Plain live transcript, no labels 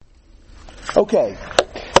Okay,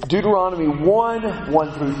 Deuteronomy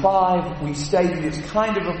 1 through 5, we stated it's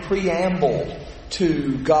kind of a preamble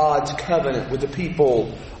to God's covenant with the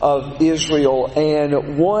people of Israel.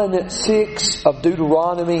 And 1:6 of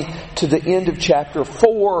Deuteronomy to the end of chapter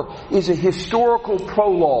 4 is a historical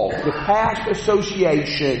prologue, the past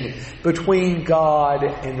association between God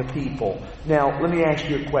and the people. Now, let me ask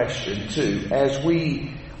you a question too. As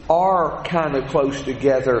we are kind of close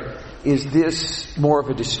together, is this more of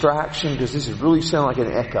a distraction? Does this really sound like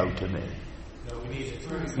an echo to me? No, we need it.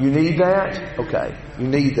 You need that? Okay. You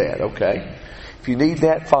need that. Okay. If you need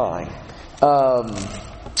that, fine.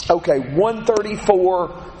 Okay, 134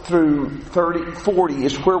 through 40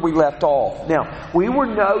 is where we left off. Now, we were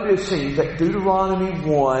noticing that Deuteronomy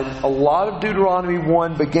 1, a lot of Deuteronomy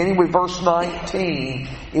 1, beginning with verse 19,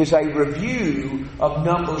 is a review of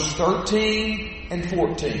Numbers 13 and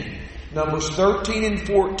 14. Numbers 13 and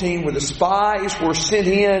 14, where the spies were sent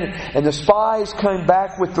in, and the spies came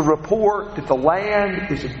back with the report that the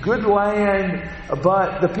land is a good land,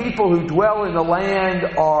 but the people who dwell in the land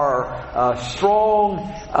are strong,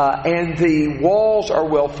 and the walls are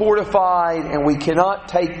well fortified, and we cannot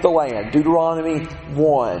take the land. Deuteronomy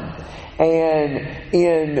 1. And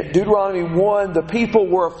in Deuteronomy 1, the people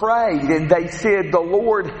were afraid, and they said, "The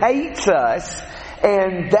Lord hates us,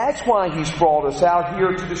 and that's why He's brought us out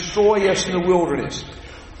here to destroy us in the wilderness."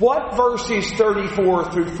 What verses 34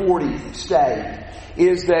 through 40 state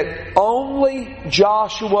is that only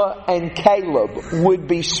Joshua and Caleb would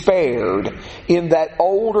be spared in that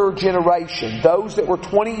older generation, those that were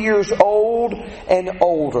 20 years old and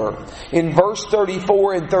older. In verse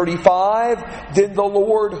 34 and 35, "Then the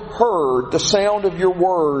Lord heard the sound of your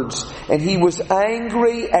words, and He was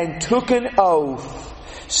angry and took an oath,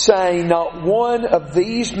 saying, not one of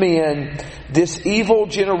these men, this evil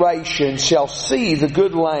generation, shall see the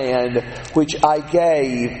good land which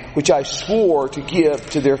I swore to give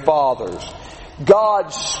to their fathers."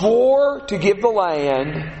 God swore to give the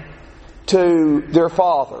land to their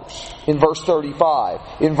fathers in verse 35.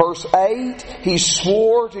 In verse 8, He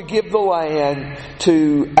swore to give the land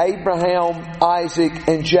to Abraham, Isaac,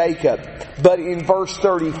 and Jacob. But in verse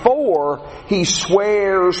 34, He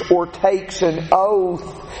swears or takes an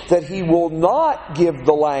oath that He will not give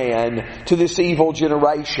the land to this evil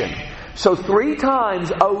generation. So 3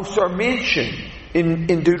 times oaths are mentioned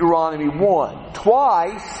in Deuteronomy 1.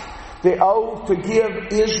 Twice, the oath to give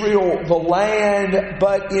Israel the land,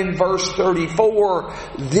 but in verse 34,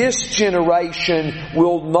 this generation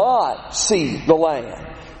will not see the land.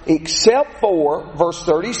 Except for, verse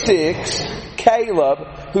 36, Caleb,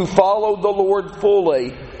 who followed the Lord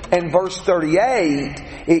fully, and verse 38,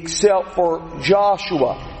 except for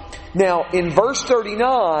Joshua. Now, in verse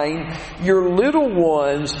 39, your little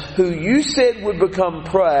ones who you said would become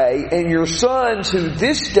prey, and your sons who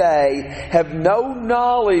this day have no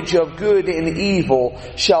knowledge of good and evil,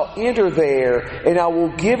 shall enter there, and I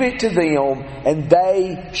will give it to them, and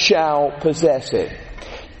they shall possess it.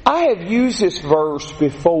 I have used this verse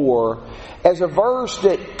before as a verse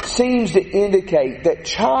that seems to indicate that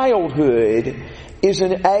childhood is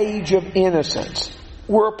an age of innocence,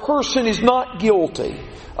 where a person is not guilty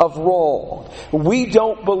of wrong. We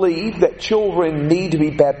don't believe that children need to be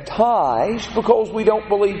baptized because we don't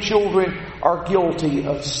believe children are guilty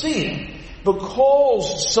of sin.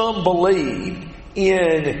 Because some believe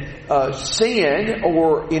in sin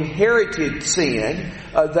or inherited sin,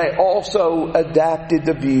 they also adapted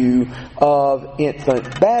the view of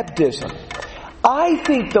infant baptism. I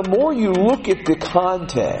think the more you look at the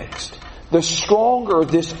context, the stronger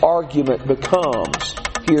this argument becomes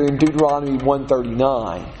here in Deuteronomy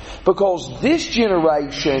 139. Because this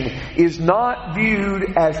generation is not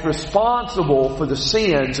viewed as responsible for the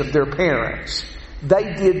sins of their parents.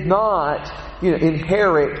 They did not,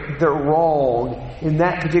 inherit their wrong in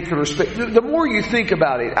that particular respect. The more you think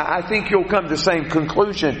about it, I think you'll come to the same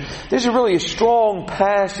conclusion. This is really a strong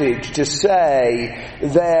passage to say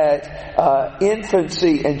that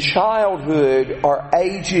infancy and childhood are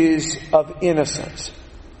ages of innocence.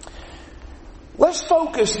 Let's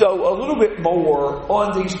focus, though, a little bit more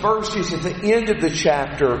on these verses at the end of the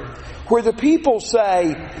chapter where the people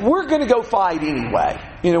say, we're going to go fight anyway.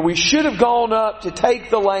 We should have gone up to take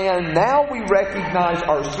the land. Now we recognize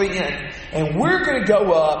our sin, and we're going to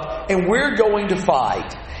go up and we're going to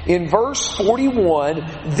fight. In verse 41,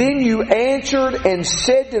 "Then you answered and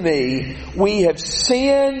said to me, we have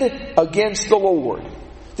sinned against the Lord."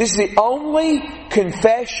 This is the only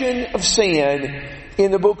confession of sin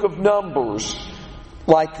in the book of Numbers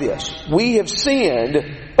like this. We have sinned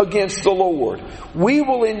against the Lord. We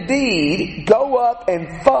will indeed go up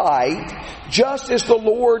and fight just as the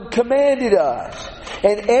Lord commanded us.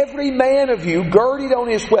 And every man of you girded on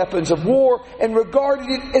his weapons of war and regarded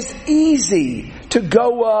it as easy to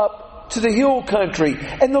go up to the hill country.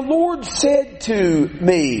 And the Lord said to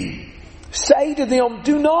me, say to them,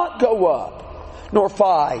 do not go up nor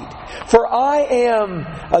fight, for I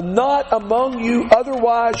am not among you,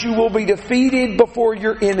 otherwise you will be defeated before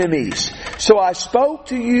your enemies. So I spoke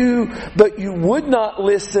to you, but you would not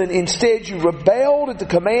listen. Instead you rebelled at the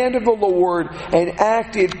command of the Lord and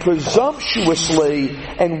acted presumptuously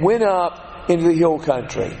and went up into the hill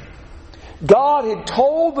country. God had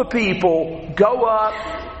told the people, go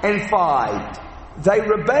up and fight. They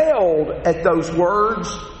rebelled at those words,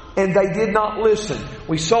 and they did not listen.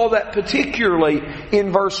 We saw that particularly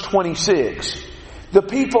in verse 26. The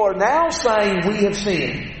people are now saying, we have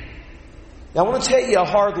sinned. Now I want to tell you a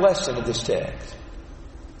hard lesson of this text.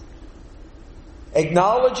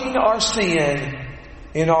 Acknowledging our sin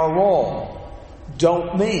and our wrong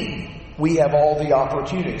don't mean we have all the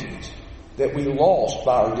opportunities that we lost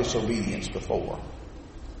by our disobedience before.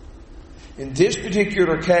 In this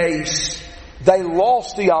particular case, they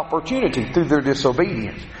lost the opportunity through their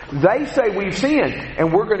disobedience. They say we've sinned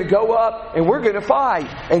and we're going to go up and we're going to fight.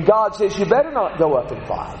 And God says you better not go up and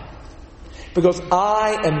fight, because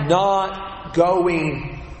I am not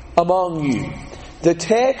going among you. The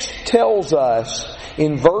text tells us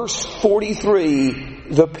in verse 43,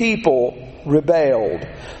 the people rebelled.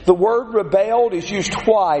 The word rebelled is used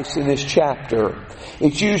twice in this chapter.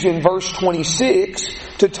 It's used in verse 26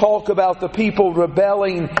 to talk about the people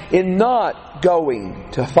rebelling in not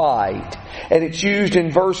going to fight. And it's used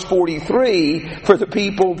in verse 43 for the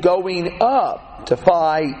people going up to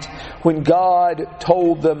fight when God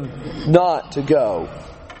told them not to go.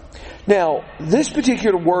 Now, this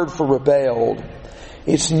particular word for rebelled,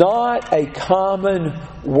 it's not a common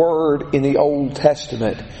word in the Old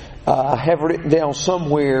Testament. I have written down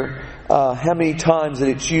somewhere how many times that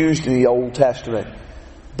it's used in the Old Testament.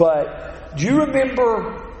 But do you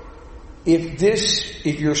remember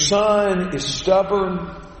if your son is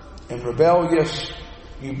stubborn and rebellious,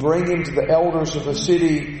 you bring him to the elders of the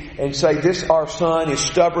city and say, this our son is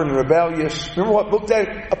stubborn and rebellious. Remember what book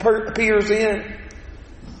that appears in?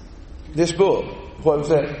 This book. What was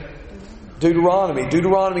that? Deuteronomy.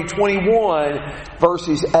 Deuteronomy 21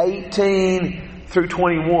 verses 18 through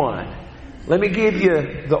 21. Let me give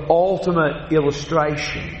you the ultimate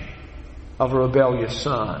illustration of a rebellious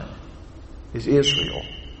son is Israel.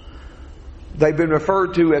 They've been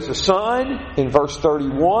referred to as a son in verse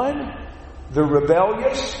 31, the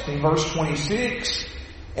rebellious in verse 26,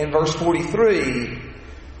 and verse 43.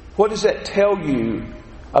 What does that tell you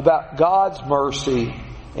about God's mercy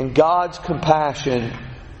and God's compassion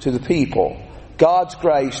to the people? God's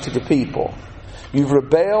grace to the people. You've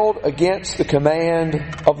rebelled against the command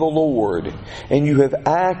of the Lord, and you have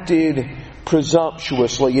acted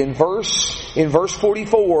presumptuously. In verse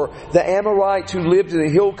 44, the Amorites who lived in the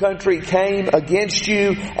hill country came against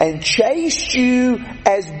you and chased you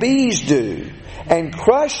as bees do, and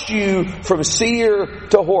crushed you from Seir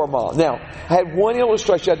to Hormah. Now, I had one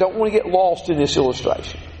illustration. I don't want to get lost in this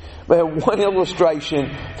illustration. But I had one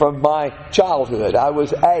illustration from my childhood. I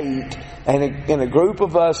was 8, and a group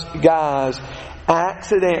of us guys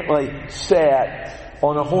accidentally sat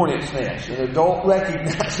on a hornet's nest. An adult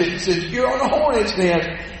recognized it and said, you're on a hornet's nest,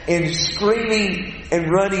 and screaming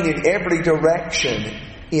and running in every direction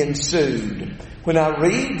ensued. When I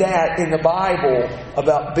read that in the Bible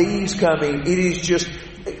about bees coming, it is just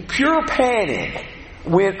pure panic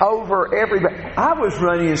went over everybody. I was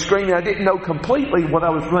running and screaming. I didn't know completely what I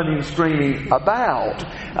was running and screaming about.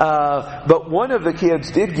 But one of the kids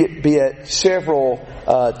did get bit several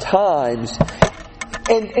times.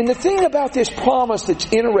 And the thing about this promise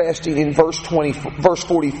that's interesting in verse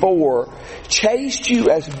 44, chased you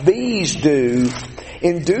as bees do,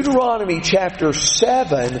 in Deuteronomy chapter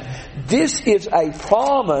 7, this is a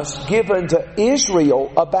promise given to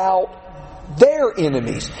Israel about their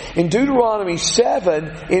enemies. In Deuteronomy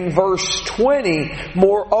 7, in verse 20,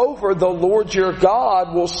 moreover, the Lord your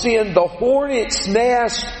God will send the hornet's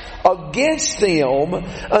nest against them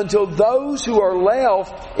until those who are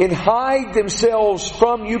left and hide themselves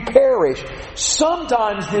from you perish.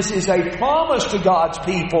 Sometimes this is a promise to God's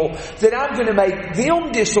people that I'm going to make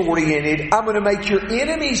them disoriented. I'm going to make your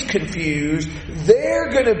enemies confused.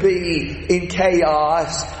 They're going to be in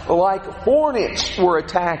chaos like hornets were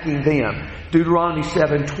attacking them. Deuteronomy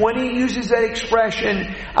 7:20 uses that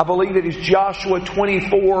expression. I believe it is Joshua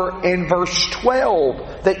 24 and verse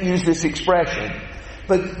 12 that use this expression.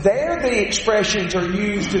 But there the expressions are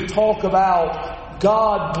used to talk about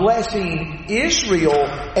God blessing Israel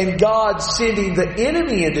and God sending the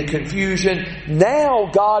enemy into confusion.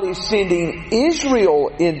 Now God is sending Israel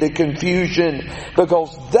into confusion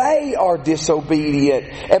because they are disobedient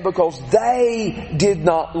and because they did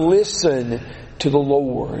not listen to the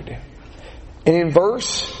Lord. And in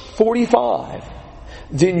verse 45,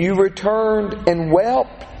 then you returned and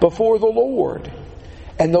wept before the Lord,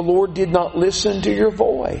 and the Lord did not listen to your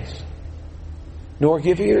voice, nor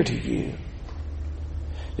give ear to you.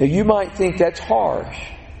 Now you might think that's harsh.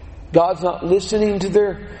 God's not listening to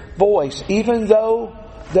their voice, even though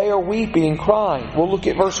they are weeping and crying. Well, look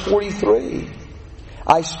at verse 43.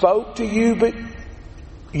 I spoke to you, but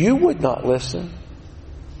you would not listen.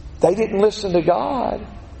 They didn't listen to God.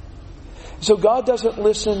 So God doesn't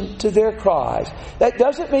listen to their cries. That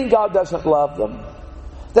doesn't mean God doesn't love them.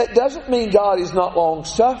 That doesn't mean God is not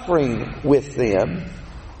long-suffering with them.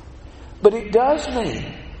 But it does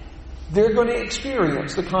mean they're going to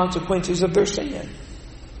experience the consequences of their sin.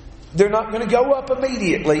 They're not going to go up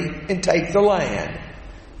immediately and take the land.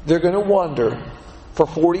 They're going to wander for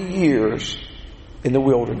 40 years in the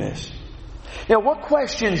wilderness. Now, what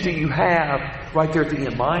questions do you have right there at the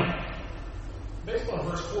end, Mike? Based on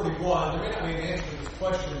verse 41, there may not be an answer to this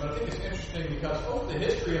question, but I think it's interesting because over the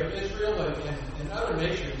history of Israel and other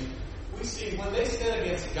nations, we see when they sin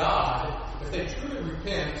against God, if they truly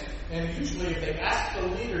repent, and usually if they ask the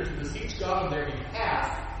leader to beseech God on their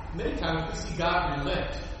behalf, many times we see God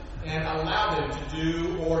relent and allow them to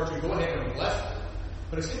do or to go ahead and bless them.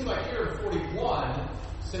 But it seems like here in 41,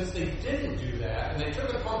 since they didn't do that, and they took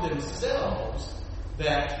it upon themselves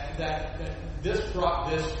that this brought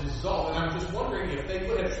this result. And I'm just wondering if they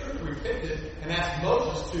would have truly repented and asked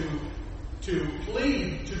Moses to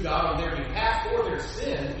plead to God on their behalf for their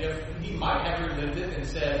sin, if he might have relented and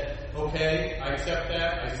said, okay, I accept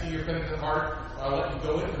that, I see your penitent heart, I'll let you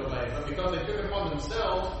go into the land. But because they took it upon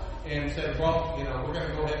themselves and said, well, we're going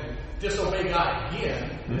to go ahead and disobey God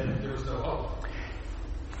again, then there was no hope.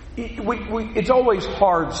 It's always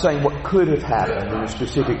hard saying what could have happened in a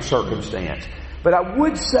specific circumstance. But I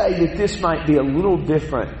would say that this might be a little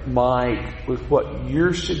different, Mike, with what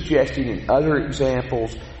you're suggesting in other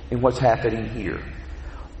examples and what's happening here.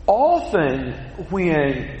 Often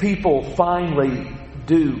when people finally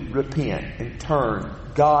do repent and turn,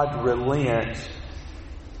 God relents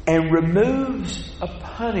and removes a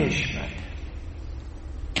punishment.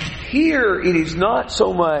 Here it is not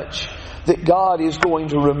so much that God is going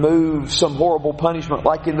to remove some horrible punishment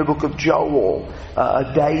like in the book of Joel,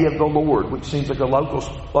 a day of the Lord, which seems like a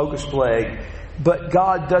locust plague, but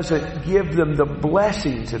God doesn't give them the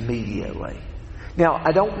blessings immediately. Now,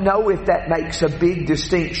 I don't know if that makes a big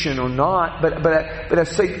distinction or not, but I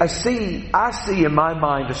see in my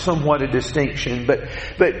mind a somewhat a distinction.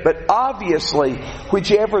 But obviously,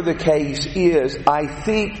 whichever the case is, I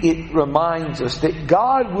think it reminds us that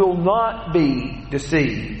God will not be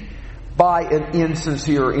deceived by an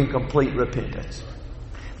insincere or incomplete repentance.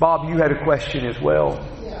 Bob, you had a question as well.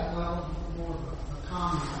 Yeah, well, more of a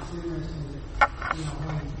comment. It's interesting that,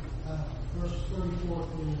 when verses 34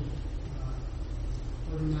 through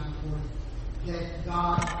 39, 40, that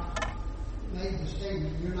God made the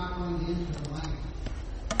statement, you're not going to enter the land.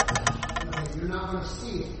 You're not going to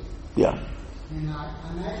see it. Yeah. And I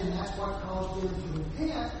imagine that's what caused them to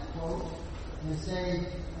repent, quote, and say,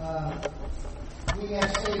 we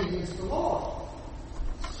have sinned against the Lord.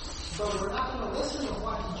 But we're not going to listen to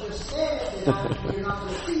what he just said, and we're not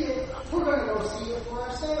going to see it. We're going to go see it for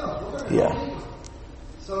ourselves. We're going to go see it.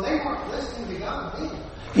 So they weren't listening to God then.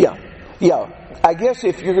 Yeah. I guess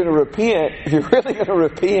if you're going to repent, if you're really going to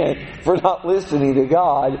repent for not listening to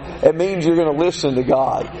God, it means you're going to listen to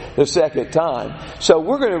God the second time. So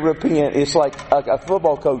we're going to repent. It's like a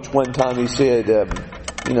football coach one time, he said,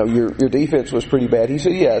 your defense was pretty bad. He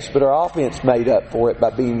said, yes, but our offense made up for it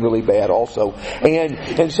by being really bad also.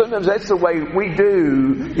 And sometimes that's the way we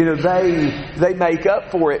do. They make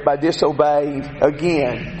up for it by disobeying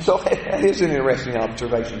again. So that is an interesting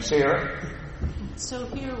observation. Sarah? So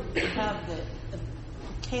here we have that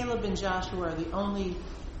Caleb and Joshua are the only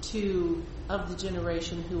two of the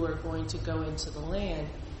generation who are going to go into the land.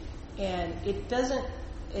 And it doesn't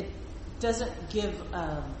give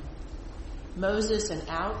Moses an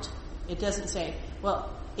out. It doesn't say,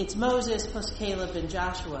 well, it's Moses plus Caleb and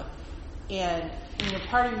Joshua. And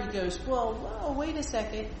part of me goes, well, wait a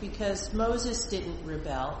second, because Moses didn't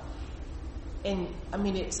rebel. And I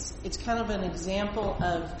mean, it's kind of an example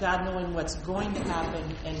of God knowing what's going to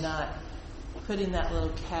happen and not putting that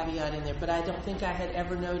little caveat in there. But I don't think I had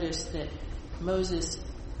ever noticed that Moses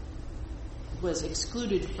was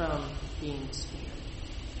excluded from being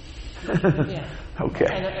spared. Yeah. Okay.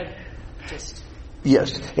 And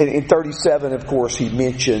Yes. In 37, of course, he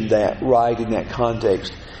mentioned that right in that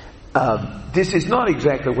context. This is not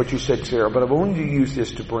exactly what you said, Sarah, but I wanted to use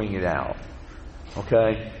this to bring it out.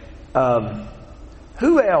 Okay?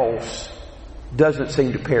 Who else doesn't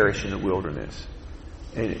seem to perish in the wilderness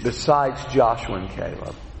besides Joshua and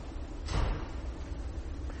Caleb?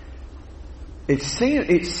 It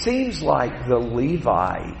seems like the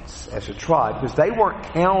Levites as a tribe, because they weren't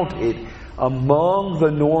counted among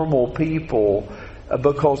the normal people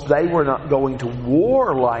because they were not going to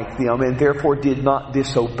war like them and therefore did not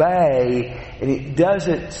disobey. And it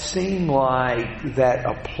doesn't seem like that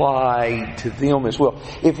applied to them as well.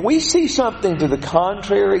 If we see something to the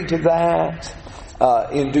contrary to that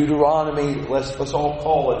in Deuteronomy, let's all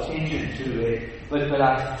call attention to it. But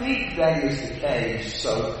I think that is the case.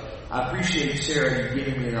 So I appreciate, Sarah, you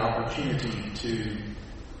giving me an opportunity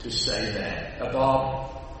to say that.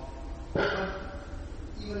 Bob?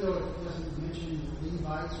 Even though it doesn't mention the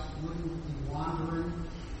Levites, wouldn't the wandering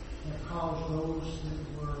have caused those that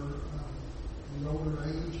were the older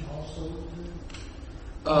age also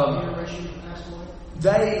to generation to pass away?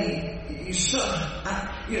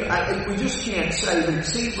 We just can't say, but it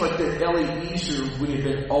seems like that Eliezer would have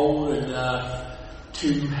been old enough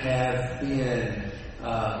to have been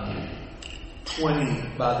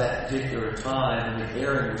 20 by that particular time. And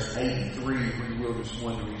Aaron was 83 when the wilderness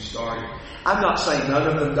wandering started. I'm not saying none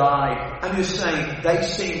of them died. I'm just saying they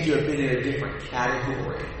seem to have been in a different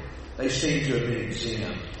category. They seem to have been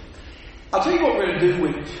exempt. I'll tell you what we're going to do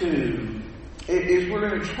with 2 is we're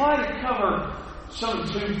going to try to cover some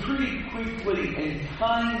 2 pretty quickly and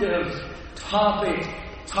kind of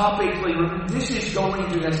topically. This is going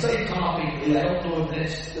to, I say topically, I don't know if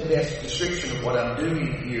that's the best description of what I'm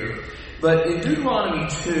doing here. But in Deuteronomy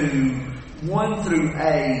 2, 1 through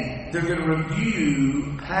 8, they're going to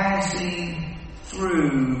review passing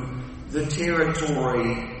through the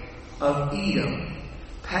territory of Edom.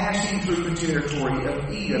 Passing through the territory of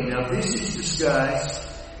Edom. Now this is discussed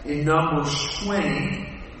in Numbers 20,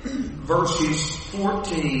 verses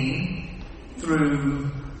 14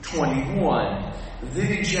 through 21. Then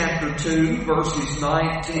in chapter 2, verses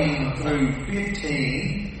 19 through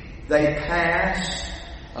 15, they pass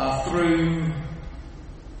through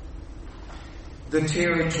the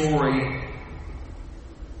territory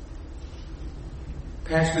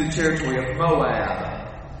of Moab.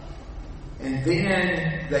 And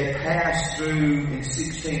then they pass through in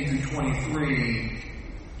 16 through 23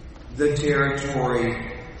 the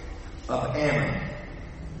territory of Ammon.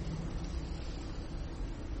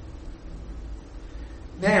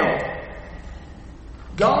 Now,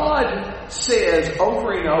 God says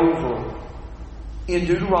over and over in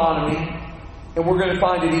Deuteronomy, and we're going to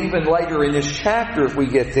find it even later in this chapter if we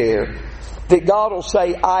get there, that God will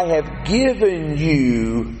say, I have given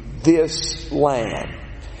you this land.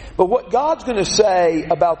 But what God's going to say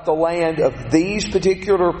about the land of these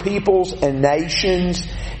particular peoples and nations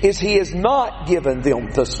is He has not given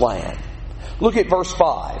them this land. Look at verse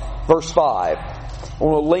 5. Verse 5. I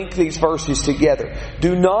want to link these verses together.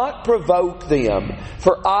 Do not provoke them,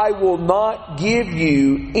 for I will not give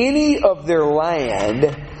you any of their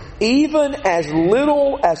land, even as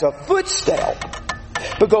little as a footstep,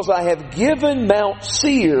 because I have given Mount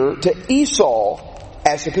Seir to Esau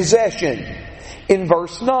as a possession. In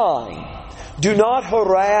verse 9, do not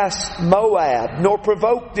harass Moab, nor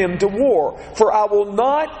provoke them to war, for I will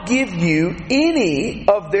not give you any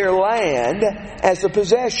of their land as a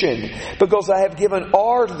possession, because I have given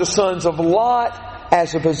Ar to the sons of Lot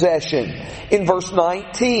as a possession. In verse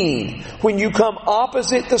 19, when you come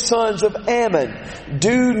opposite the sons of Ammon,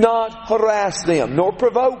 do not harass them, nor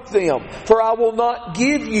provoke them, for I will not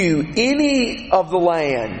give you any of the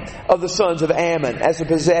land of the sons of Ammon as a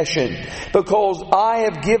possession, because I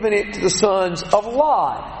have given it to the sons of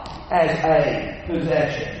Lot as a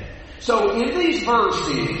possession. So in these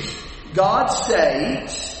verses, God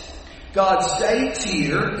states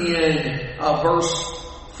here in verse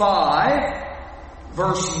 5,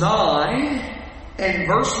 verse 9 and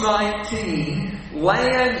verse 19,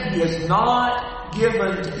 land He has not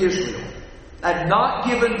given to Israel. I've not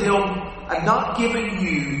given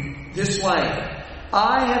you this land.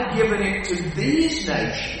 I have given it to these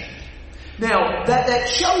nations. Now, that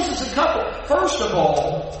shows us a couple. First of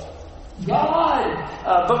all, God,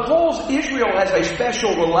 because Israel has a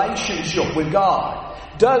special relationship with God,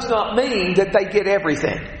 does not mean that they get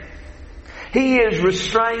everything. He is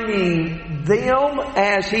restraining them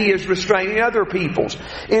as He is restraining other peoples.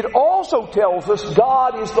 It also tells us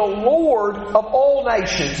God is the Lord of all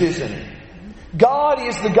nations, isn't He? God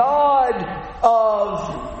is the God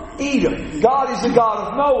of Edom. God is the God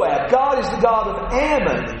of Moab. God is the God of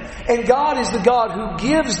Ammon. And God is the God who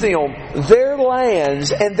gives them their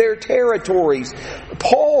lands and their territories.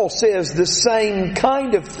 Paul says the same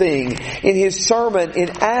kind of thing in his sermon in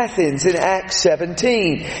Athens in Acts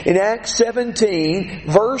 17. In Acts 17,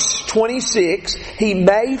 verse 26, He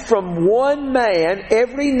made from one man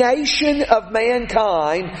every nation of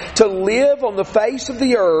mankind to live on the face of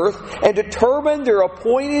the earth and determine their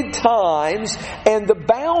appointed times and the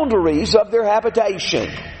boundaries of their habitation.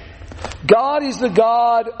 God is the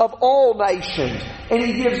God of all nations, and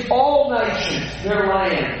He gives all nations their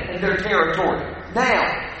land and their territory.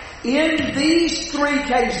 Now, in these three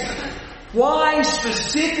cases, why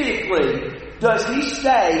specifically does He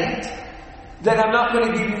state that I'm not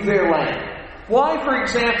going to give you their land? Why, for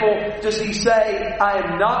example, does He say, I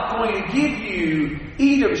am not going to give you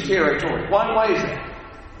Edom's territory? Why is that?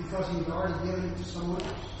 Because He's already given it to someone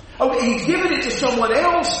else. Okay, He's given it to someone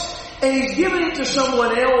else. And He's given it to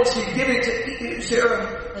someone else. He's given it to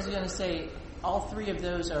Sarah. I was going to say, all three of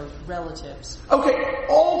those are relatives. Okay,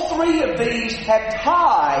 all three of these have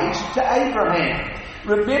ties to Abraham.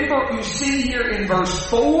 Remember, you see here in verse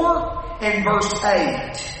 4 and verse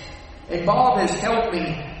 8. And Bob has helped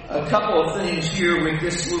me a couple of things here with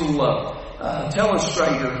this little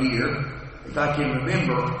telestrator here, if I can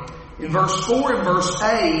remember. In verse 4 and verse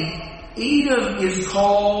 8, Edom is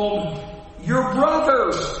called your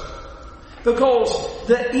brothers. Because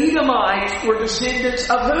the Edomites were descendants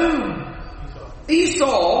of whom?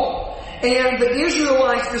 Esau. And the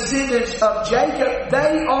Israelites, descendants of Jacob,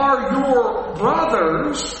 they are your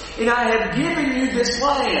brothers, and I have given you this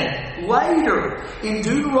land. Later, in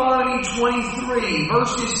Deuteronomy 23,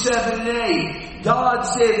 verses 7 and 8, God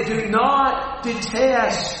said, do not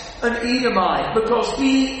detest an Edomite, because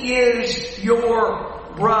he is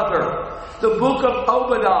your brother. The book of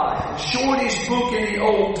Obadiah, the shortest book in the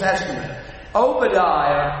Old Testament,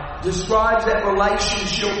 Obadiah describes that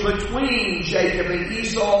relationship between Jacob and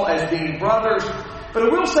Esau as being brothers. But I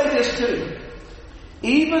will say this too.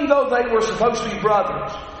 Even though they were supposed to be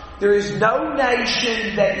brothers, there is no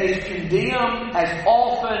nation that is condemned as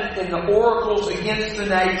often in the oracles against the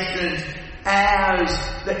nations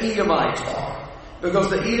as the Edomites are. Because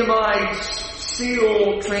the Edomites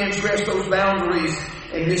still transgressed those boundaries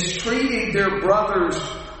and mistreated their brothers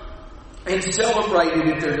and celebrated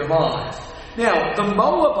at their demise. Now, the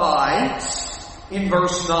Moabites in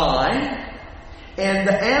verse 9 and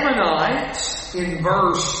the Ammonites in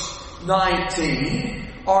verse 19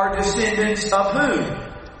 are descendants of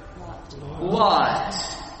whom? Lot.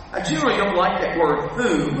 I generally don't like that word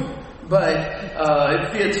whom, but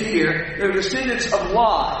it fits here. They're descendants of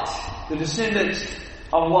Lot. The descendants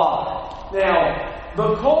of Lot. Now,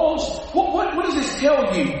 because, what does this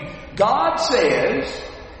tell you? God says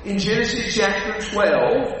in Genesis chapter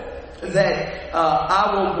 12, that I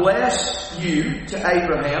will bless you to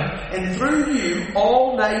Abraham, and through you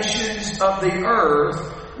all nations of the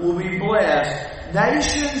earth will be blessed.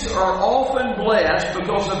 Nations are often blessed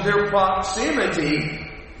because of their proximity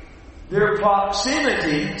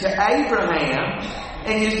to Abraham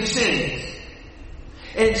and his descendants.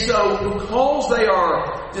 And so, because they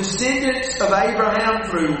are descendants of Abraham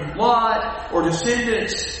through Lot, or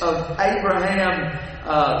descendants of Abraham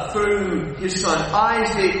through his son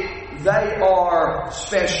Isaac, they are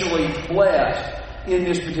specially blessed in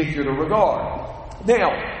this particular regard. Now,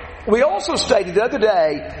 we also stated the other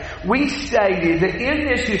day, we stated that in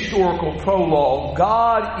this historical prologue,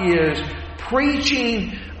 God is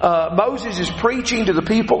preaching, Moses is preaching to the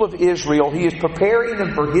people of Israel. He is preparing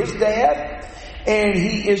them for his death, and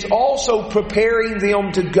he is also preparing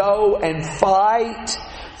them to go and fight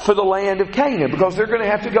for the land of Canaan, because they're going to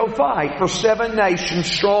have to go fight for 7 nations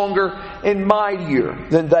stronger and mightier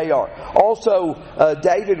than they are. Also,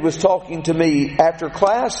 David was talking to me after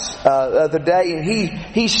class the other day, and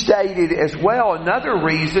he stated as well another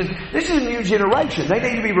reason. This is a new generation. They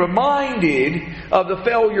need to be reminded of the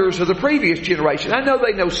failures of the previous generation. I know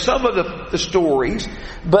they know some of the stories,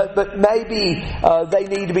 but maybe they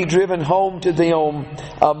need to be driven home to them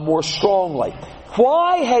more strongly.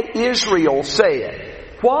 Why had Israel said,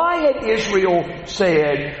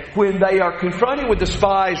 when they are confronted with the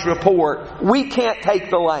spies' report, we can't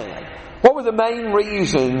take the land? What were the main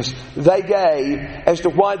reasons they gave as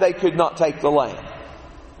to why they could not take the land?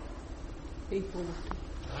 People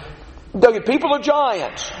are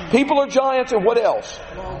giants. People are giants, and what else?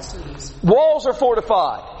 Walls are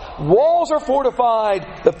fortified. Walls are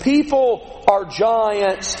fortified. The people are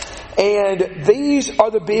giants, and these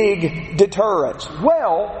are the big deterrents.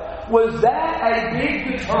 Well, was that a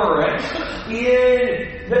big deterrent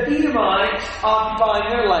in the Edomites occupying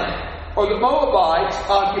their land? or the Moabites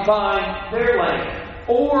occupying their land,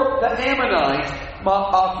 or the Ammonites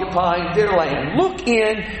occupying their land. Look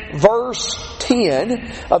in verse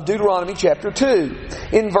 10 of Deuteronomy chapter 2.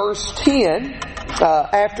 In verse 10,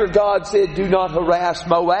 after God said, "Do not harass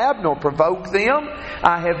Moab, nor provoke them.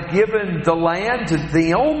 I have given the land to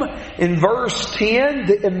them." In verse 10,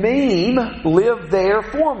 the Emim lived there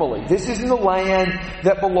formerly. This is in the land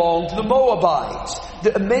that belonged to the Moabites.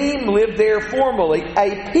 The Emim lived there formerly,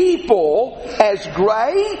 a people as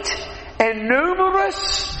great and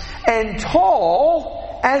numerous and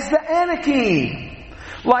tall as the Anakim.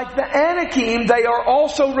 Like the Anakim, they are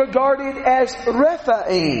also regarded as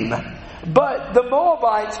Rephaim. But the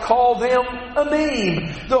Moabites call them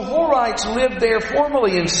Emim. The Horites lived there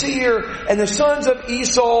formerly in Seir, and the sons of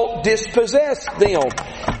Esau dispossessed them.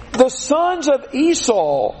 The sons of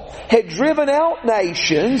Esau had driven out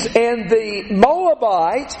nations, and the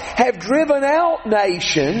Moabites have driven out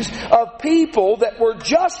nations of people that were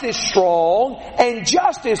just as strong and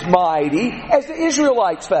just as mighty as the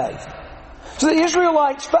Israelites faced. So the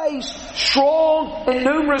Israelites faced strong and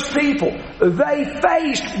numerous people. They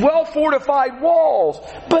faced well-fortified walls.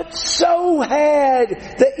 But so had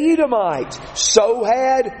the Edomites. So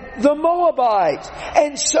had the Moabites.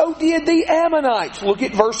 And so did the Ammonites. Look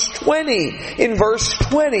at verse 20. In verse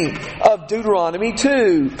 20 of Deuteronomy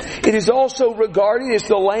 2. It is also regarded as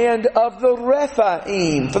the land of the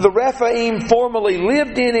Rephaim. For the Rephaim formerly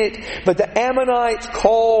lived in it, but the Ammonites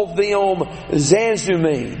called them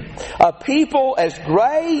Zanzumim. A people as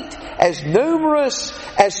great, as numerous,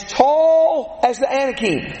 as tall as the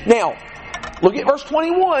Anakim. Now, look at verse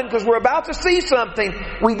 21, because we're about to see something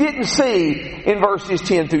we didn't see in verses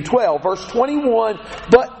 10 through 12. Verse 21,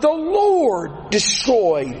 "But the Lord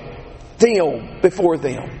destroyed them before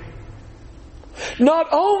them." Not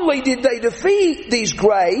only did they defeat these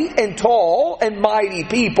great and tall and mighty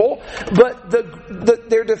people, but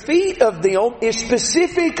their defeat of them is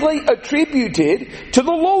specifically attributed to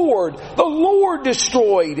the Lord. The Lord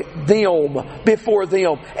destroyed them before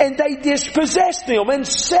them, and they dispossessed them and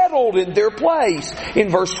settled in their place. In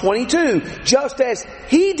verse 22, just as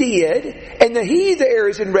He did, and the He there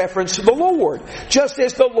is in reference to the Lord, just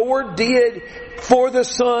as the Lord did for the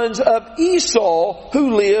sons of Esau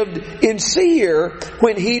who lived in Seir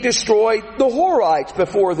when He destroyed the Horites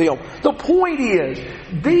before them. The point is,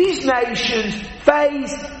 these nations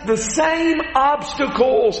faced the same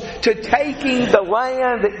obstacles to taking the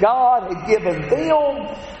land that God had given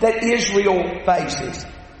them that Israel faces.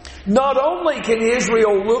 Not only can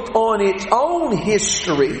Israel look on its own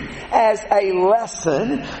history as a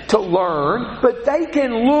lesson to learn, but they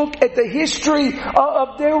can look at the history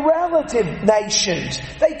of their relative nations.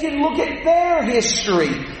 They can look at their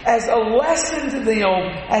history as a lesson to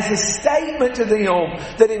them, as a statement to them,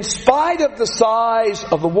 that in spite of the size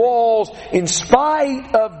of the walls, in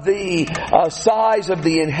spite of the size of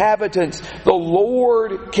the inhabitants, the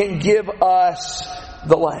Lord can give us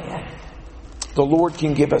the land. The Lord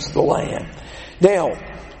can give us the land. Now,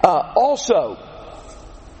 also,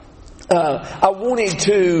 I wanted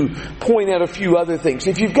to point out a few other things.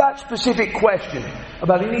 If you've got specific questions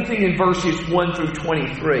about anything in verses 1 through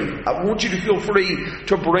 23, I want you to feel free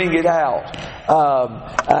to bring it out.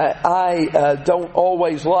 I don't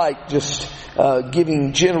always like just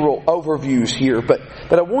giving general overviews here, but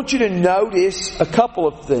I want you to notice a couple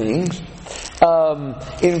of things.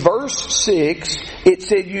 In verse 6, it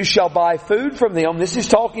said, "You shall buy food from them." This is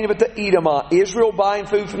talking about the Edomites, Israel buying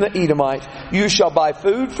food from the Edomites. "You shall buy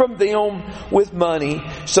food from them with money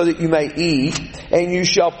so that you may eat, and you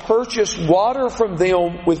shall purchase water from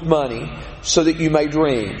them with money so that you may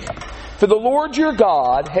drink. For the Lord your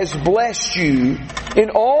God has blessed you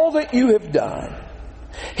in all that you have done.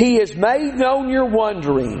 He has made known your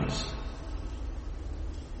wanderings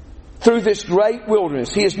through this great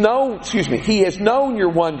wilderness." He has known your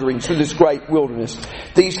wanderings through this great wilderness.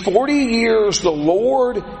 "These 40 years the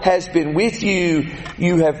Lord has been with you.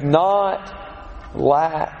 You have not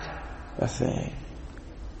lacked a thing."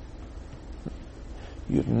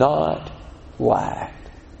 You have not lacked.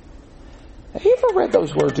 Have you ever read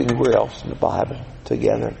those words anywhere else in the Bible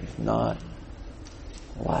together? You've not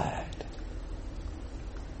lacked.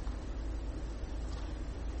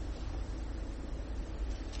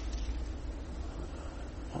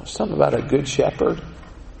 Something about a good shepherd.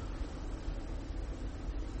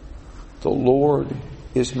 "The Lord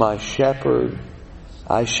is my shepherd,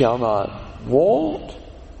 I shall not want."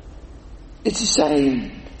 It's the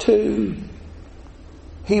same two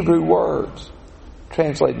Hebrew words,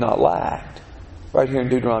 translated not lacked, right here in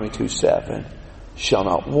Deuteronomy 2:7. Shall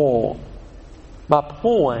not want. My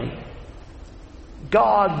point,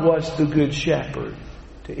 God was the good shepherd.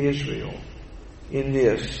 to Israel in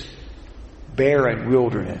this barren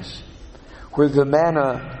wilderness, where the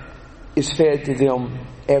manna is fed to them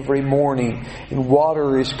every morning and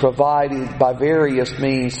water is provided by various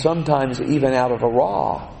means, sometimes even out of a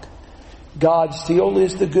rock. God still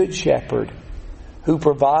is the good shepherd who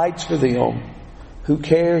provides for them, who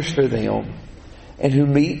cares for them, and who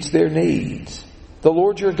meets their needs. The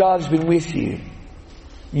Lord your God has been with you.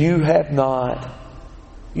 You've not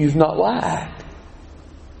lacked.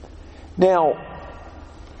 Now,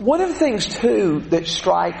 one of the things too that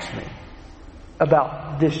strikes me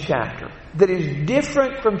about this chapter that is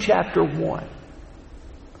different from chapter 1.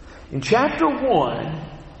 In chapter 1,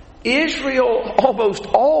 Israel almost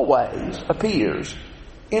always appears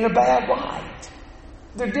in a bad light.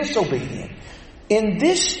 They're disobedient. In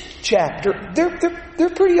this chapter, they're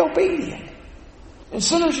pretty obedient. And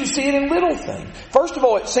sometimes you see it in little things. First of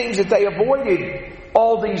all, it seems that they avoided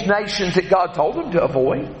all these nations that God told them to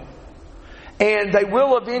avoid. And they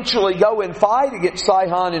will eventually go and fight against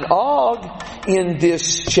Sihon and Og in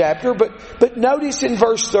this chapter. But notice in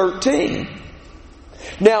verse 13.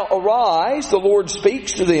 Now arise, the Lord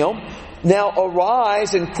speaks to them. Now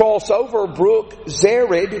arise and cross over brook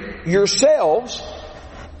Zered yourselves.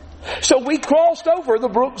 So we crossed over the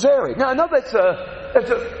brook Zered. Now I know that's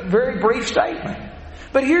a very brief statement.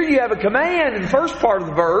 But here you have a command in the first part of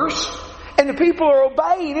the verse, and the people are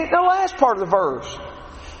obeying it in the last part of the verse.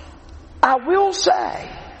 I will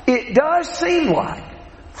say, it does seem like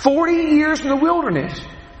 40 years in the wilderness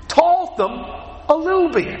taught them a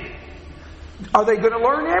little bit. Are they going to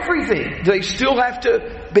learn everything? Do they still have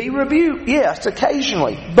to be rebuked? Yes,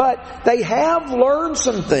 occasionally. But they have learned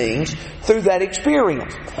some things through that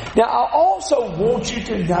experience. Now, I also want you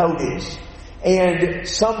to notice, and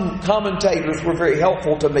some commentators were very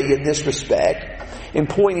helpful to me in this respect, in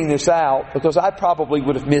pointing this out, because I probably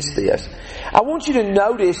would have missed this. I want you to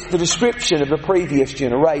notice the description of the previous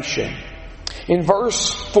generation. In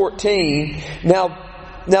verse 14, now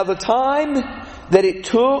the time that it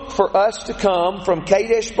took for us to come from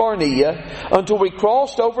Kadesh Barnea until we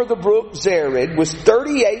crossed over the brook Zered was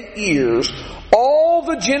 38 years. All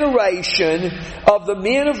the generation of the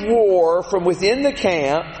men of war from within the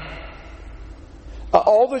camp,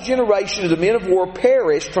 all the generation of the men of war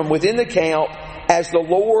perished from within the camp as the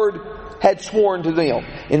Lord had sworn to them.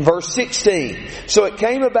 In verse 16. So it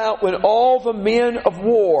came about when all the men of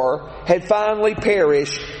war had finally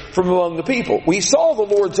perished from among the people. We saw the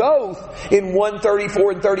Lord's oath in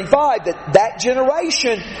 134 and 35 that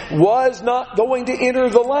generation was not going to enter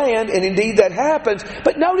the land, and indeed that happens.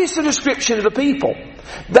 But notice the description of the people.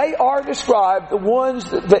 They are described, the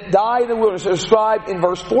ones that die in the wilderness are described in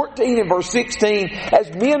verse 14 and verse 16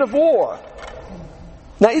 as men of war.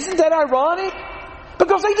 Now isn't that ironic?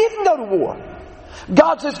 Because they didn't go to war.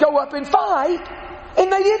 God says go up and fight,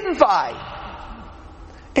 and they didn't fight.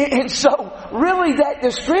 And so, really, that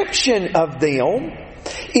description of them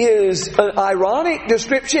is an ironic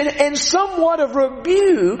description and somewhat of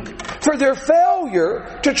rebuke for their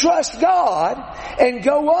failure to trust God and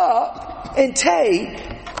go up and take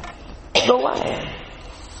the land.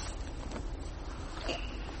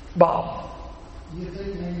 Bob. Do you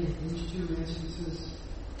think maybe these two instances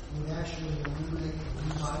would actually eliminate the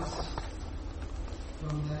Levites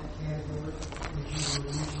from that category that you were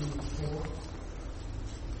mentioning before?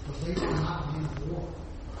 Because they were not in war.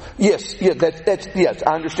 Yes, yes,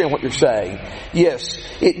 I understand what you're saying. Yes,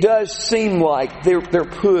 it does seem like they're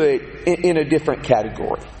put in a different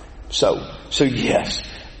category. So yes,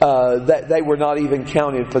 that they were not even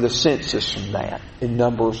counted for the census from that in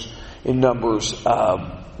Numbers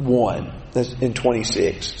 1, that's in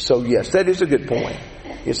 26. So yes, that is a good point.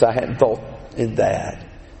 Yes, I hadn't thought in that.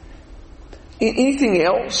 Anything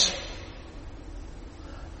else?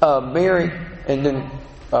 Mary, and then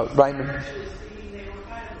Raymond.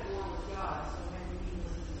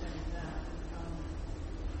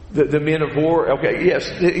 The men of war. Okay,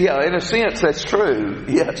 yes, yeah. In a sense, that's true.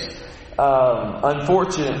 Yes.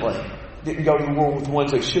 Unfortunately, didn't go to war with the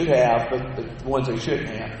ones they should have, but the ones they shouldn't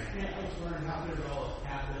have.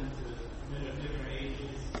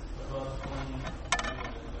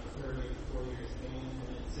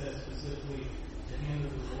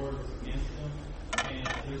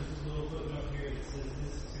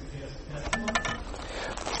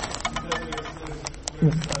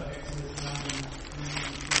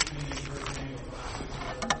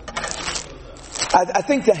 I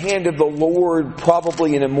think the hand of the Lord,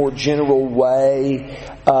 probably in a more general way,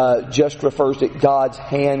 just refers that God's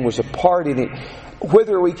hand was a part in it.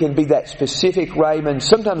 Whether we can be that specific, Raymond,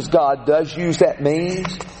 sometimes God does use that means.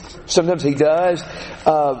 Sometimes He does.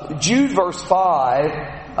 Jude verse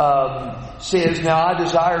 5 says, "Now I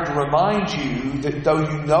desire to remind you that though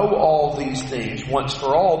you know all these things once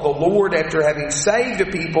for all, the Lord, after having saved the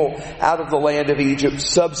people out of the land of Egypt,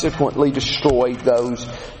 subsequently destroyed those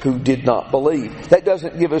who did not believe." That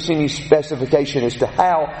doesn't give us any specification as to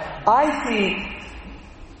how.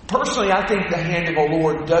 Personally, I think the hand of the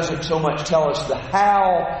Lord doesn't so much tell us the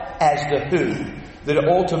how as the who. That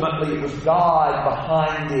ultimately it was God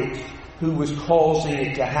behind it who was causing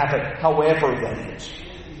it to happen, however that is.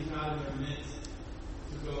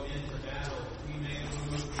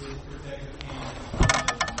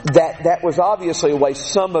 That was obviously a way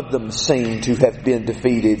some of them seem to have been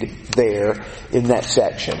defeated there in that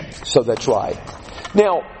section. So that's right.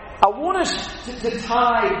 Now, I want us to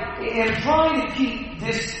tie, and I'm trying to keep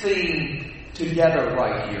this theme together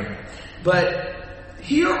right here. But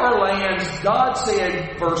here are lands, God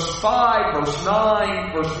said, verse 5, verse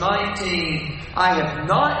 9, verse 19, "I have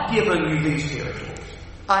not given you these territories.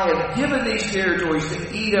 I have given these territories to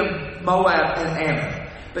Edom, Moab, and Ammon."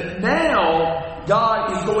 But now,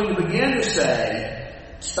 God is going to begin to say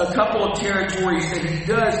a couple of territories that He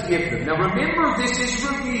does give them. Now remember, this is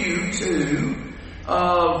review too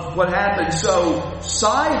of what happened. So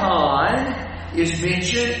Sihon is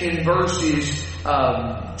mentioned in verses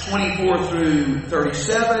 24 through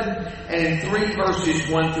 37, and in 3 verses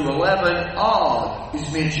 1 through 11, Og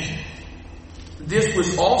is mentioned. This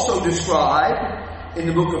was also described in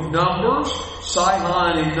the book of Numbers,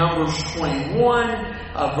 Sihon in Numbers 21,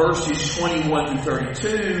 verses 21 through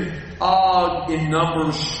 32, Og in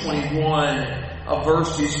Numbers 21,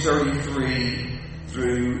 verses 33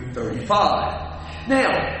 through 35.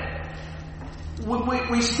 Now,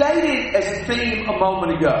 we stated as a theme a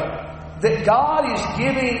moment ago that God is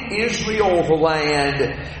giving Israel the land.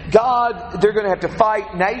 They're going to have to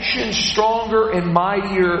fight nations stronger and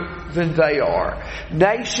mightier than they are.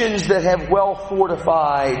 Nations that have well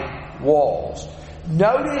fortified walls.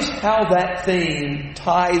 Notice how that theme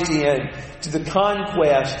ties in to the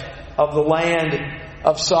conquest of the land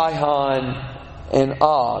of Sihon and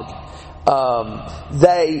Og.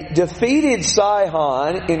 They defeated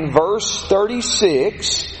Sihon in verse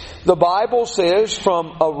 36. The Bible says,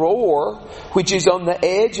 "From Aroer, which is on the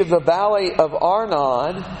edge of the valley of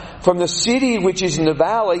Arnon, from the city which is in the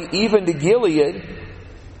valley, even to Gilead,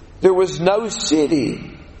 there was no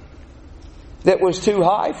city that was too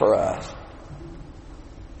high for us.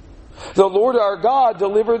 The Lord our God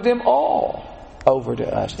delivered them all over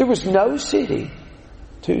to us." There was no city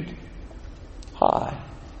too high.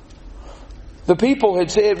 The people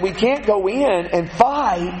had said, "We can't go in and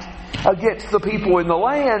fight against the people in the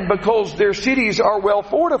land because their cities are well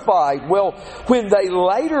fortified." Well, when they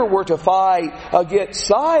later were to fight against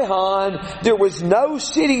Sihon, there was no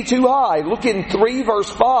city too high. Look in 3 verse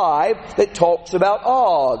 5 that talks about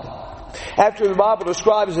Og. After the Bible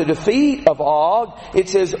describes the defeat of Og, it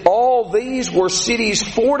says, "All these were cities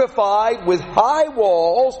fortified with high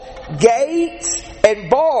walls, gates, and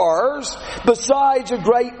bars, besides a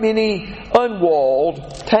great many unwalled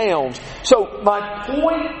towns." So my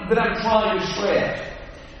point that I'm trying to stress,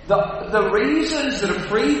 the reasons that a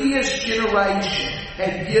previous generation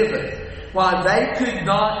had given why they could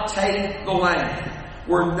not take the land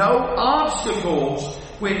were no obstacles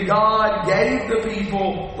when God gave the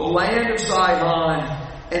people the land of Sihon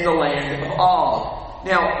and the land of Og.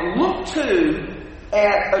 Now look too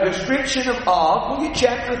at a description of Og. Look at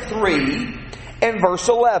chapter 3 and verse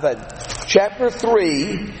 11. Chapter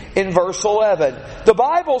 3 in verse 11. The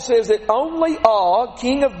Bible says that only Og,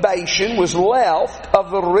 king of Bashan, was left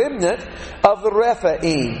of the remnant of the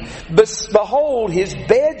Rephaim. Behold, his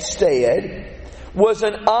bedstead was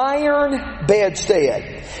an iron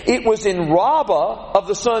bedstead. It was in Rabbah of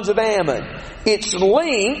the sons of Ammon. Its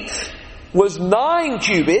length was 9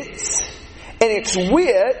 cubits, and its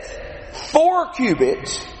width 4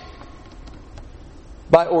 cubits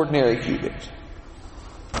by ordinary cubits.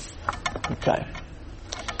 Okay.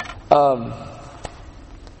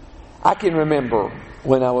 I can remember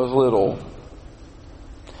when I was little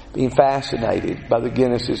being fascinated by the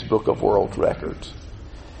Guinness Book of World Records.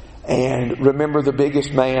 And remember the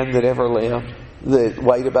biggest man that ever lived, that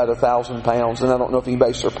weighed about 1,000 pounds, and I don't know if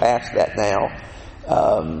anybody surpassed that now.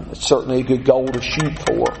 It's certainly a good goal to shoot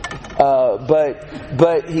for.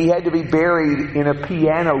 But he had to be buried in a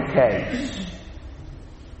piano case.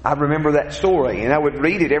 I remember that story, and I would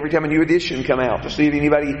read it every time a new edition come out to see if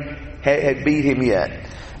anybody had beat him yet,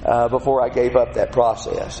 before I gave up that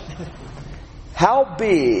process. How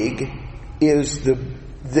big is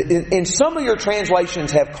in some of your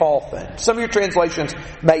translations have coffin. Some of your translations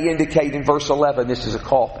may indicate in verse 11 this is a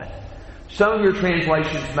coffin. Some of your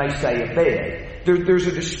translations may say a bed. There's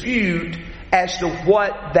a dispute as to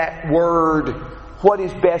what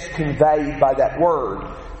is best conveyed by that word.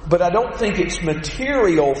 But I don't think it's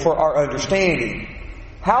material for our understanding.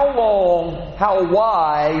 How long, how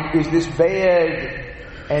wide is this bed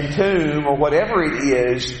and tomb, or whatever it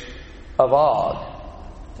is, of Og?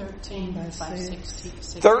 13 by 6.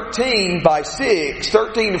 13 by 6,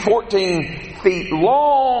 13 to 14 feet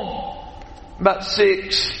long, about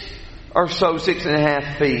 6 or so,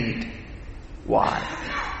 6.5 feet wide.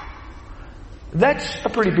 That's a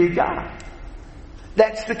pretty big guy.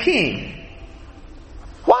 That's the king.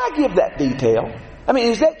 Why give that detail? I mean,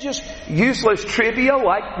 is that just useless trivia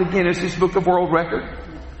like the Guinness Book of World Record?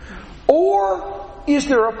 Or is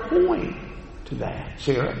there a point to that,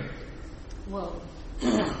 Sarah? Well,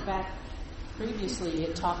 back previously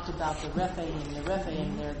it talked about the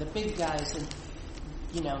Rephaim. They're the big guys, and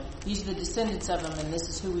these are the descendants of them, and this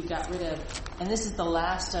is who we got rid of, and this is the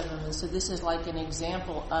last of them. And so this is like an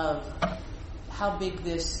example of how big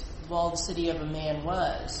this walled city of a man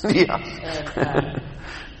was. Yeah. And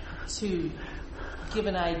to give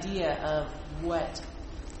an idea of what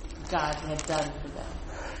God had done for them.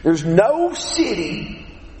 There's no city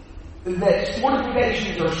that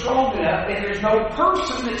fortifications are strong enough, and there's no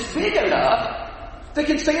person that's big enough that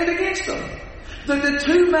can stand against them. The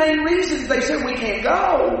two main reasons they said we can't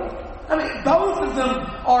go, I mean, both of them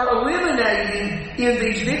are eliminating in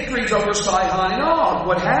these victories over Sihon and Og.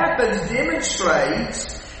 What happens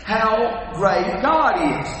demonstrates how great God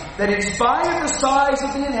is. That in spite of the size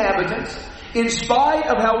of the inhabitants, in spite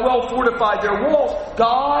of how well fortified their walls,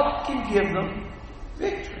 God can give them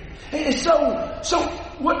victory. And so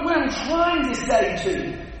what I'm trying to say to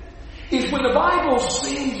you is when the Bible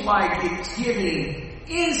seems like it's giving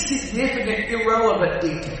insignificant, irrelevant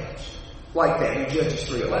details like that in Judges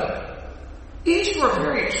 3:11, it's for a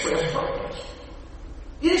very express purpose.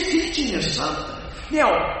 It is teaching us something.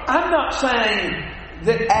 Now, I'm not saying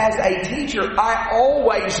that as a teacher I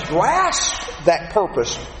always grasp that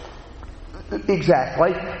purpose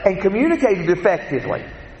exactly and communicate it effectively.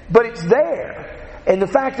 But it's there. And the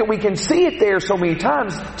fact that we can see it there so many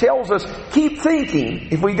times tells us, keep thinking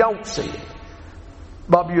if we don't see it.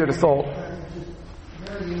 Bob, you had a thought? It's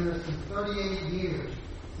very interesting. 38 years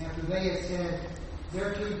after they had said,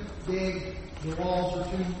 they're too big, the walls are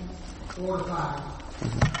too fortified.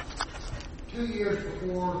 2 years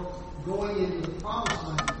before going into the promised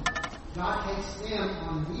land, God takes them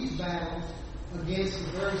on these battles against the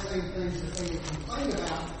very same things that they had complained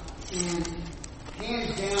about and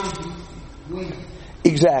hands down win.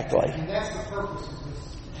 Exactly. And that's the purpose of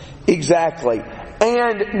this. Exactly.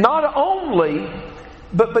 And not only,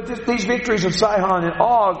 but these victories of Sihon and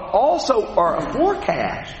Og also are a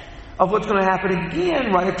forecast of what's going to happen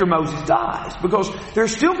again right after Moses dies. Because they're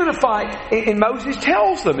still going to fight, and Moses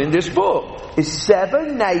tells them in this book, is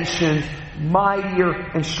 7 nations mightier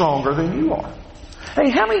and stronger than you are. I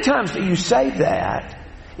mean, how many times do you say that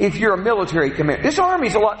if you're a military commander? This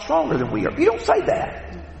army's a lot stronger than we are. You don't say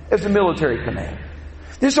that as a military commander.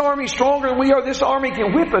 This army's stronger than we are. This army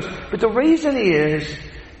can whip us. But the reason is,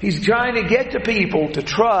 he's trying to get the people to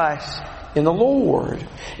trust in the Lord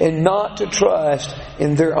and not to trust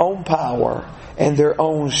in their own power and their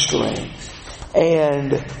own strength.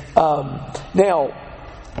 And now,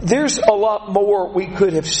 there's a lot more we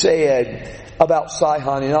could have said about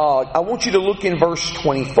Sihon and Og. I want you to look in verse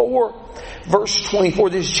 24. Verse 24,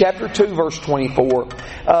 this is chapter 2, verse 24.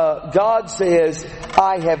 God says,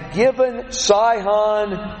 I have given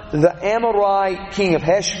Sihon the Amorite, king of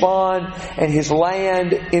Heshbon, and his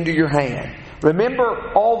land into your hand.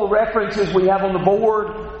 Remember all the references we have on the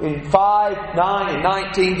board in 5, 9, and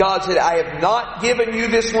 19. God said, I have not given you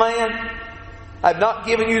this land. I have not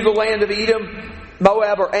given you the land of Edom,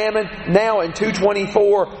 Moab, or Ammon. Now in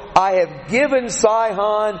 2:24, I have given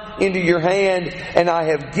Sihon into your hand, and I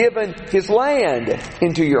have given his land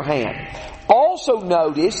into your hand. Also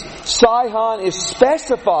notice, Sihon is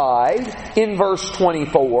specified in verse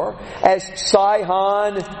 24 as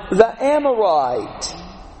Sihon the Amorite.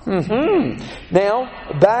 Now,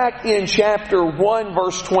 back in chapter 1,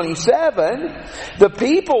 verse 27, the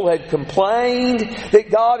people had complained that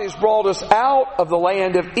God has brought us out of the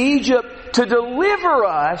land of Egypt to deliver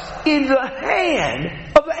us into the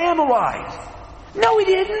hand of the Amorites. No, He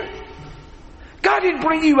didn't. God didn't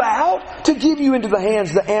bring you out to give you into the hands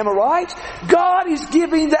of the Amorites. God is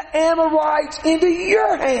giving the Amorites into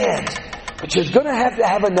your hands. But you're going to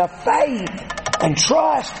have enough faith and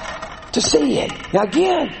trust to see it. Now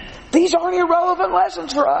again, these aren't irrelevant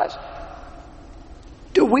lessons for us.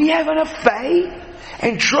 Do we have enough faith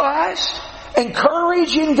and trust and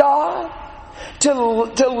courage in God to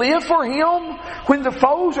live for Him when the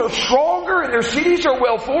foes are stronger and their cities are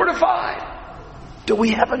well fortified? Do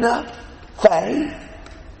we have enough faith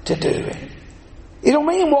to do it? It don't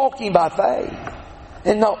mean walking by faith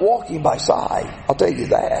and not walking by sight. I'll tell you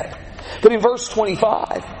that. But in verse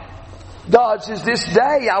 25, God says, this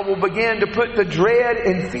day I will begin to put the dread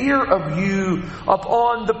and fear of you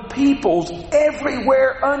upon the peoples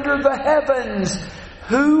everywhere under the heavens,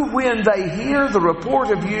 who when they hear the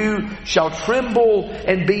report of you shall tremble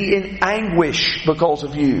and be in anguish because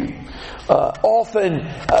of you.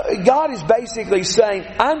 God is basically saying,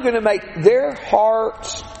 I'm going to make their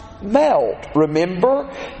hearts melt.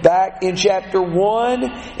 Remember back in chapter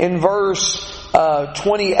 1 in verse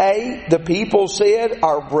 28, the people said,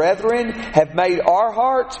 our brethren have made our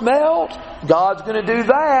hearts melt. God's going to do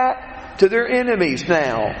that to their enemies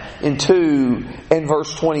now in 2 and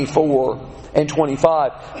verse 24 and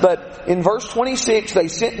 25. But in verse 26, they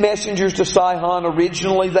sent messengers to Sihon.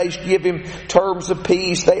 Originally, they give him terms of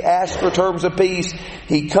peace. They ask for terms of peace.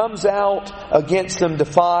 He comes out against them to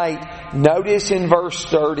fight. Notice in verse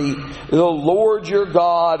 30, the Lord your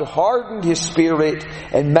God hardened his spirit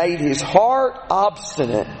and made his heart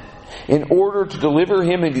obstinate in order to deliver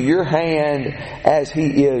him into your hand as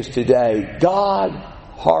he is today. God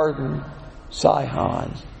hardened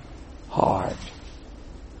Sihon's heart.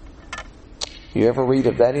 You ever read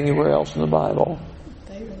of that anywhere else in the Bible?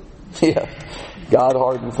 Yeah. God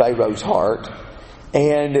hardened Pharaoh's heart.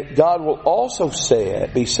 And God will also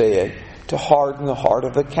be said to harden the heart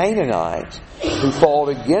of the Canaanites who fought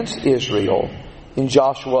against Israel in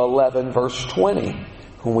Joshua 11 verse 20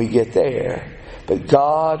 when we get there. But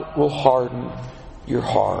God will harden your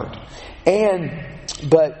heart.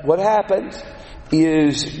 But what happens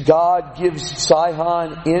is God gives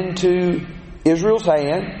Sihon into Israel's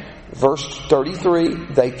hand. Verse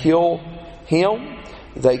 33, they kill him,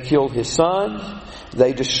 they kill his sons,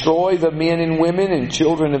 they destroy the men and women and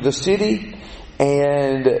children of the city,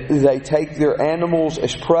 and they take their animals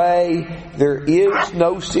as prey. There is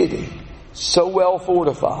no city so well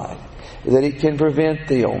fortified that it can prevent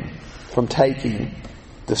them from taking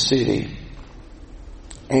the city.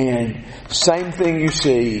 And same thing you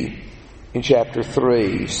see in chapter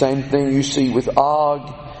 3. Same thing you see with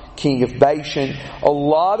Og, king of Bashan. A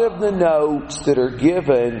lot of the notes that are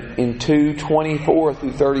given in 2:24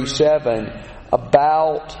 through 37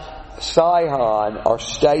 about Sihon are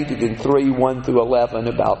stated in 3:1 through 11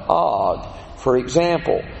 about Og. For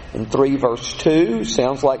example, in 3 verse 2,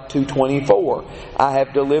 sounds like 2:24. I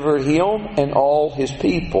have delivered him and all his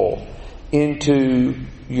people into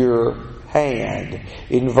your hand.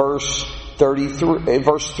 In verse 3,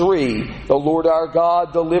 the Lord our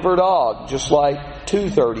God delivered Og, just like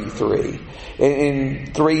 2:33.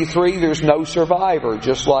 In 3:3, there's no survivor,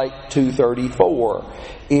 just like 2:34.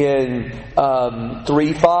 In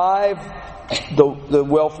 3:5, the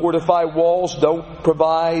well-fortified walls don't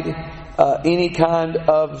provide any kind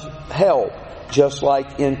of help, just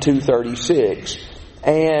like in 2:36.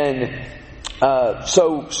 And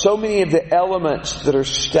so many of the elements that are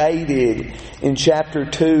stated in chapter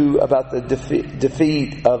 2 about the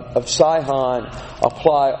defeat of Sihon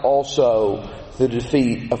apply also to the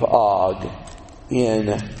defeat of Og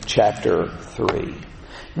in chapter 3.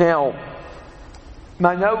 Now,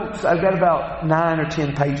 my notes, I've got about 9 or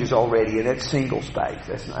 10 pages already, and that's single space.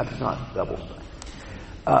 That's not double space.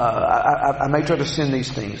 I may try to send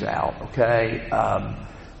these things out, okay?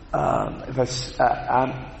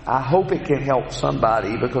 I hope it can help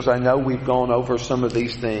somebody, because I know we've gone over some of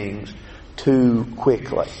these things too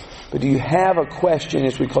quickly. But do you have a question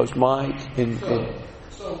as we close, Mike?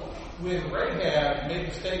 So when Rahab made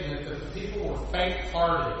the statement that the people were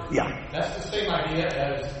faint-hearted, that's the same idea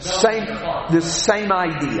as the same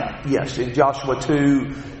idea, yes, in Joshua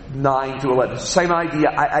 2:9 to 11. Same idea.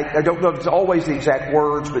 I don't know if it's always the exact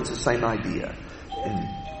words, but it's the same idea.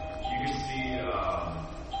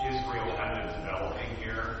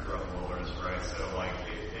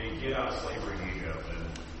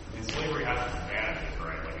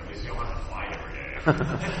 So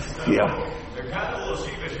they're kind of a little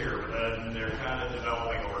sheepish here, but then they're kind of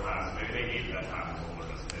developing over time. So maybe they need that time in the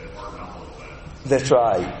wilderness to work on a little bit. That's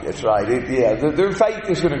right. Their faith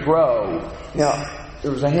is going to grow. Now,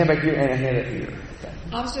 there was a hand back here and a hand up here. Okay.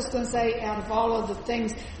 I was just going to say, out of all of the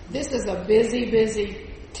things, this is a busy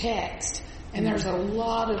text, and there's a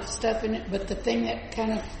lot of stuff in it, but the thing that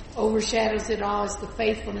kind of overshadows it all is the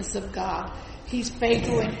faithfulness of God. He's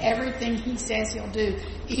faithful in everything He says He'll do.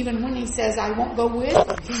 Even when He says, I won't go with you,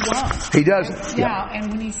 He won't. He doesn't. Yeah, and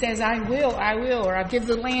when He says, I will, or I'll give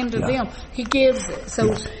the land to them, He gives it.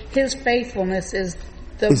 So His faithfulness is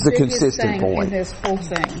is the biggest consistent thing point. in this whole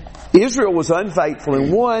thing. Israel was unfaithful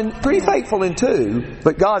in one, pretty faithful in two,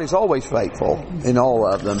 but God is always faithful in all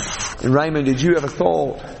of them. And Raymond, did you have a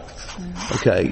thought? Okay.